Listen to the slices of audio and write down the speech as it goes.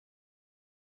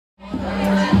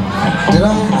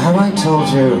Have I told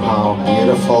you how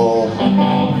beautiful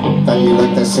that you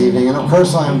look this evening? And of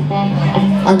course I'm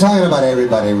talking about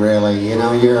everybody, really.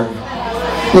 You're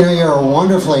a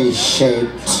wonderfully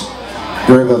shaped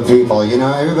group of people.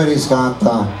 Everybody's got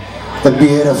the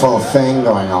beautiful thing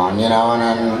going on,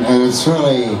 and it's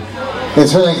really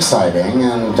exciting,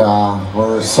 and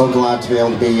we're so glad to be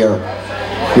able to be your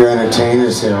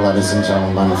entertainers here, ladies and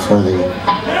gentlemen, for the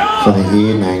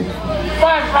evening.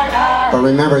 But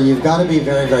remember, you've got to be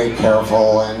very, very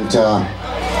careful, and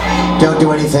don't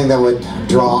do anything that would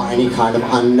draw any kind of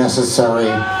unnecessary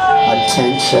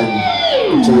attention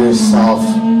to yourself,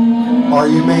 or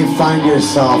you may find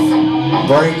yourself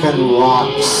breaking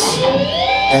rocks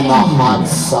in the hot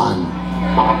sun.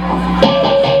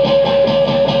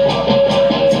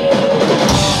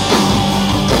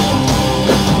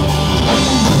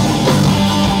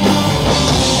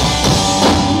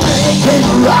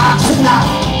 Rocks in the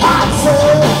hot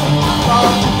sun.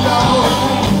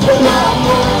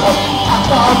 I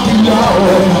thought you know.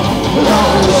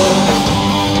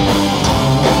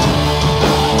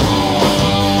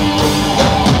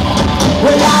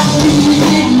 Well, I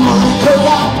need money, 'cause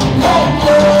I don't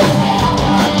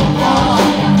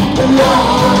know.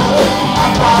 I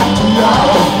thought you know.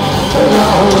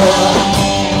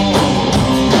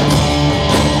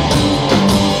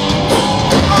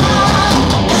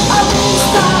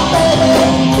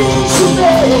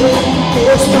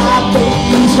 It's my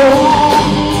baby's home.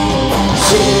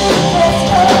 She left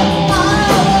her my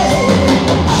way.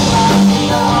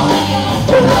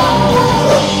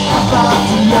 I thought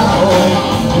you know.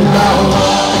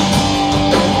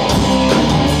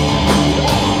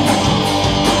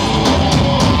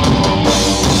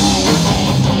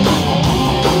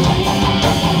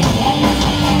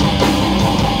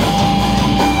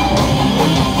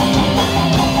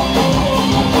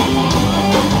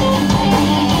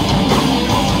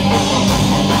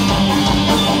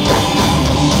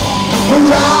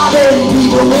 Robbing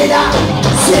people with a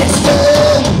sister.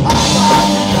 I thought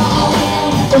you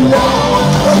know.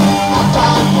 I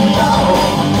thought you know.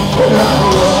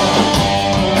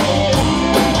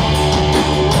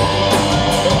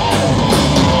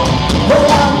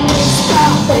 Well, I missed my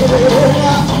baby.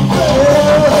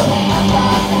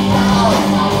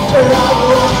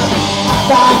 I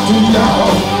thought you know.